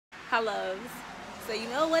Hello. So you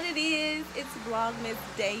know what it is. It's Vlogmas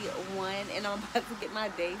day 1 and I'm about to get my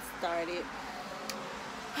day started.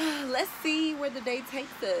 Let's see where the day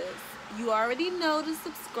takes us. You already know to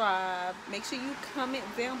subscribe. Make sure you comment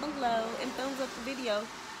down below and thumbs up the video.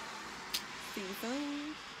 See you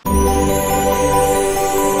soon.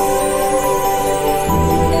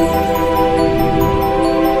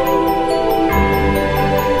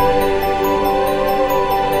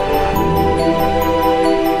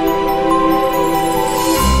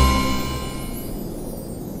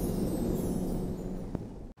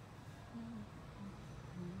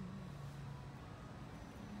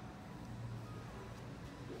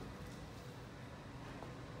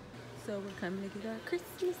 So we're coming to get our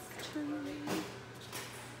Christmas tree.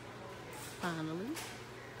 Finally.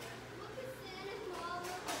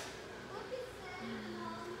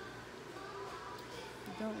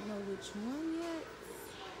 Don't know which one yet.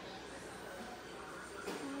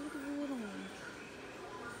 Oh, look at the little one.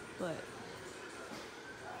 But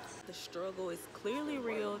the struggle is clearly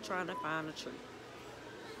real trying to find a tree.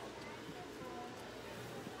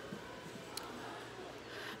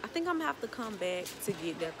 I think I'm gonna have to come back to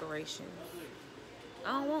get decorations.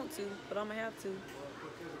 I don't want to, but I'm gonna have to.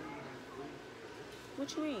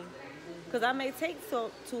 What you mean? Because I may take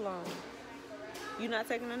too long. You not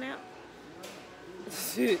taking a nap?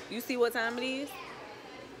 You see what time it is?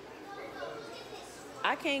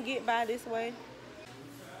 I can't get by this way.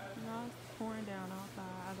 No, it's pouring down outside.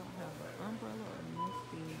 I don't have an umbrella or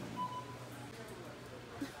nothing.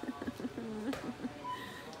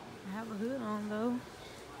 I have a hood on though.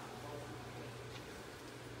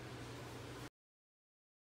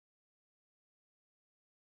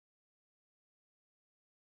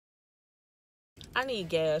 I need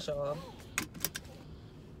gas, y'all.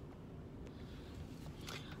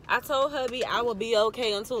 I told hubby I would be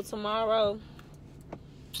okay until tomorrow.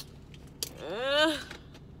 I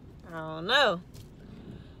don't know.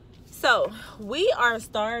 So, we are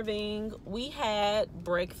starving. We had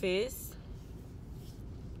breakfast.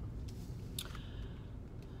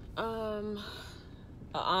 An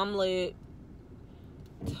omelet,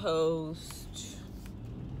 toast,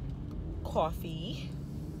 coffee.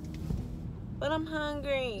 But I'm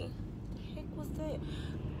hungry. The heck was that?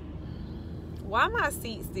 Why my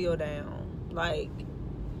seat still down? Like,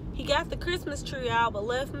 he got the Christmas tree out but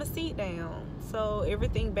left my seat down. So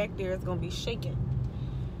everything back there is gonna be shaking.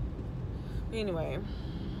 Anyway.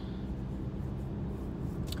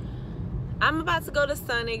 I'm about to go to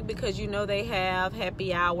Sonic because you know they have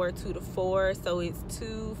happy hour 2 to 4. So it's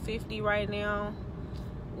 2:50 right now.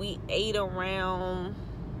 We ate around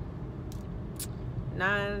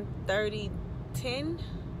 9:30. 10.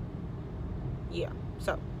 Yeah,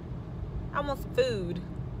 so I want some food.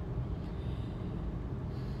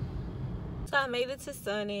 So I made it to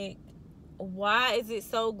Sonic. Why is it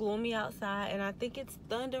so gloomy outside? And I think it's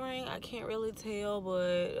thundering. I can't really tell,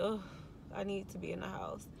 but I need to be in the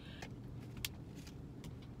house.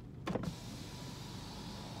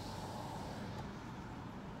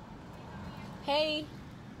 Hey.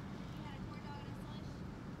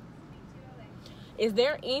 Is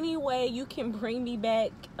there any way you can bring me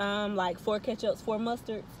back like 4 ketchups, 4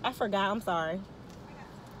 mustards? I forgot. I'm sorry.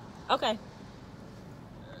 Okay.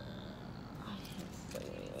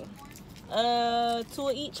 2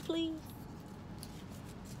 of each, please.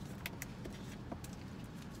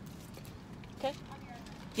 Okay.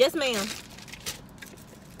 Yes, ma'am.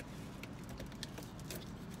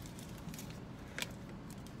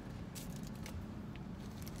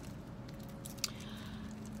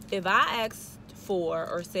 If I asked for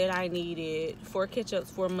or said I needed 4 ketchups,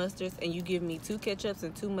 4 mustards, and you give me 2 ketchups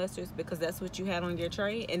and 2 mustards because that's what you had on your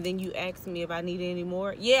tray, and then you ask me if I need any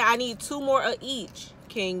more, yeah, I need 2 more of each.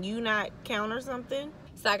 Can you not count or something?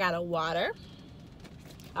 So I got a water.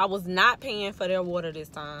 I was not paying for their water this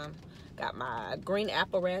time. Got my green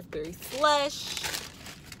apple raspberry slush,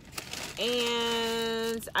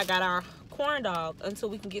 and I got our corn dog until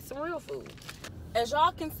we can get some real food. As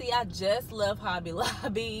y'all can see, I just left Hobby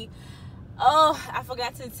Lobby. Oh, I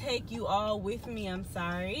forgot to take you all with me. I'm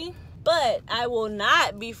sorry. But I will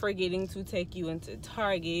not be forgetting to take you into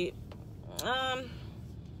Target.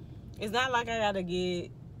 It's not like I gotta get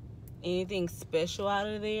anything special out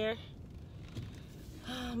of there.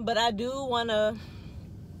 But I do want to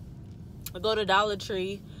go to Dollar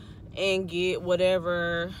Tree and get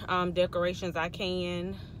whatever decorations I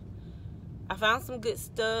can. I found some good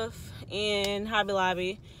stuff in Hobby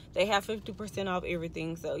Lobby. They have 50% off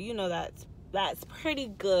everything, so you know that's pretty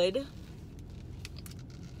good.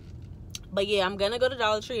 But yeah, I'm gonna go to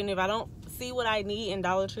Dollar Tree, and if I don't see what I need in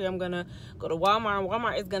Dollar Tree, I'm gonna go to Walmart, and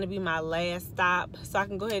Walmart is gonna be my last stop, so I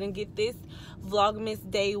can go ahead and get this Vlogmas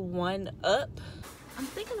Day 1 up. I'm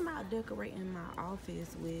thinking about decorating my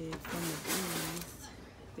office with some of these.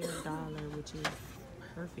 They're $1, which is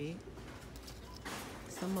perfect.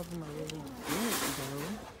 Some of them are really good though.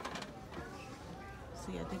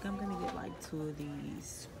 See, I think I'm gonna get like 2 of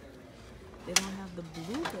these. They don't have the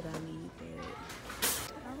blue that I need,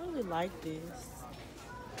 but I really like this.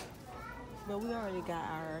 But we already got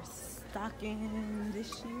our stocking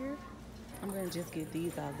this year. I'm gonna just get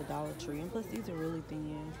these out of the Dollar Tree, and plus these are really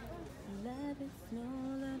thin. Let it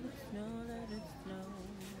snow, let it snow, let it snow.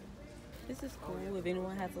 This is cool. If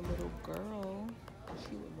anyone has a little girl,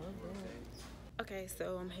 she would love that. Okay,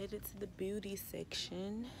 so I'm headed to the beauty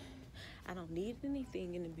section. I don't need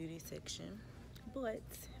anything in the beauty section, but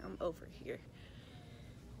I'm over here.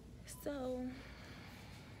 So,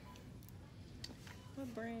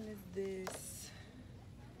 what brand is this?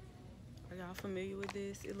 Are y'all familiar with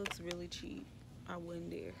this? It looks really cheap. I wouldn't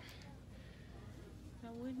dare.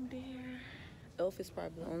 I wouldn't dare. Elf is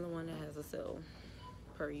probably the only one that has a sale,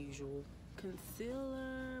 per usual.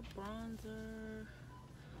 Concealer, bronzer,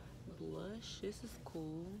 blush. This is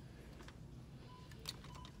cool.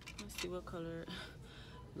 Let's see what color.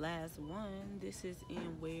 Last one. This is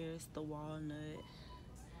in Where's the Walnut.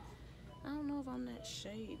 I don't know if I'm that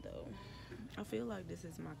shade though. I feel like this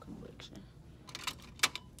is my complexion.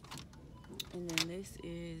 And then this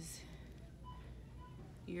is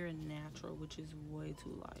You're a Natural, which is way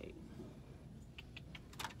too light.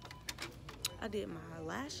 I did my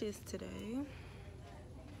lashes today,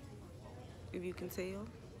 if you can tell.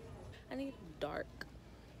 I need a dark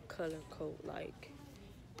color coat, like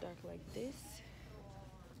dark like this.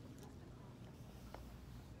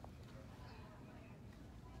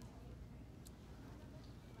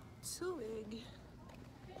 Too big.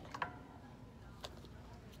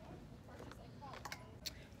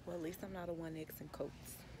 Well, at least I'm not a 1X in coats.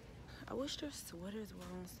 I wish their sweaters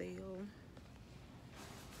were on sale.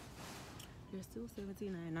 They're still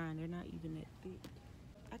 $17.99. They're not even that thick.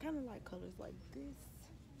 I kind of like colors like this.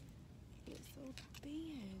 It's so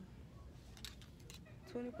thin.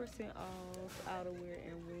 20% off outerwear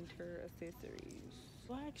and winter accessories.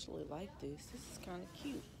 So I actually like this. This is kind of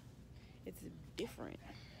cute. It's different.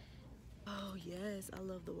 Oh yes, I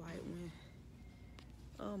love the white one.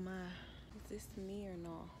 Oh my, is this me or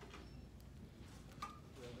no?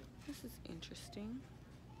 This is interesting.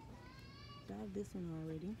 I have this one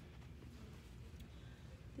already.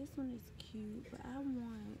 This one is cute, but I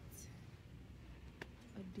want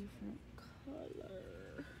a different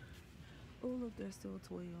color. Oh look, they're still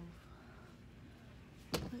 12.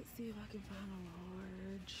 Let's see if I can find a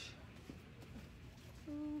large.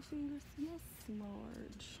 Oh, fingers, yes,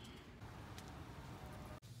 large.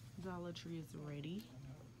 Dollar Tree is ready.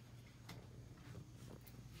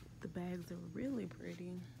 The bags are really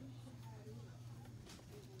pretty.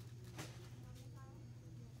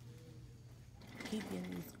 Keep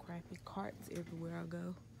getting these crappy carts everywhere I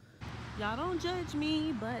go. Y'all don't judge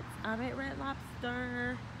me, but I'm at Red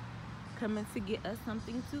Lobster, coming to get us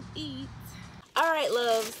something to eat. All right,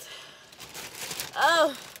 loves.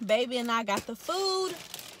 Oh, baby and I got the food.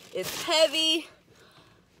 It's heavy.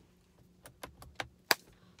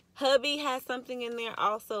 Hubby has something in there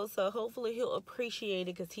also, so hopefully he'll appreciate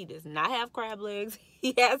it because he does not have crab legs.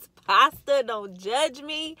 He has pasta. Don't judge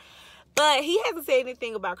me. But he hasn't said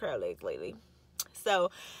anything about crab legs lately.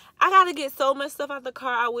 So I gotta get so much stuff out the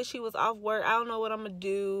car. I wish he was off work. I don't know what I'm gonna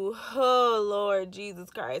do. Oh Lord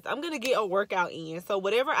Jesus Christ. I'm gonna get a workout in. So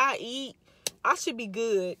whatever I eat, I should be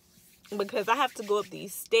good because I have to go up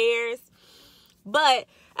these stairs. But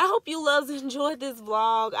I hope you loves enjoyed this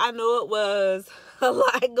vlog. I know it was a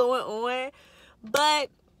lot going on, but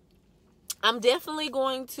I'm definitely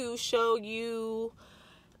going to show you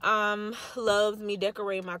loves me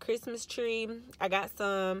decorating my Christmas tree. I got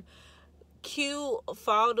some cute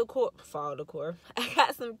fall decor. I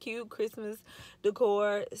got some cute Christmas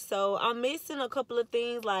decor. So I'm missing a couple of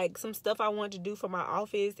things, like some stuff I want to do for my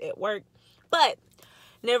office at work. But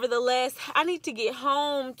nevertheless, I need to get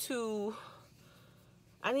home to,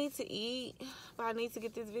 I need to eat, but I need to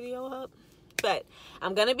get this video up. But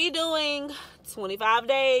I'm going to be doing 25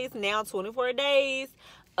 days, now 24 days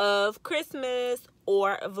of Christmas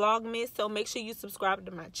or Vlogmas. So make sure you subscribe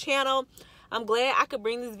to my channel. I'm glad I could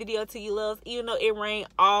bring this video to you, loves, even though it rained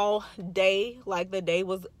all day. Like, the day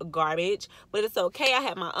was garbage. But it's okay. I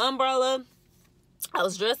had my umbrella. I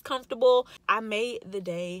was dressed comfortable. I made the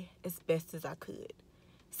day as best as I could.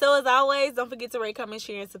 So, as always, don't forget to rate, comment,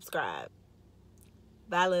 share, and subscribe.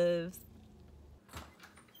 Bye, loves.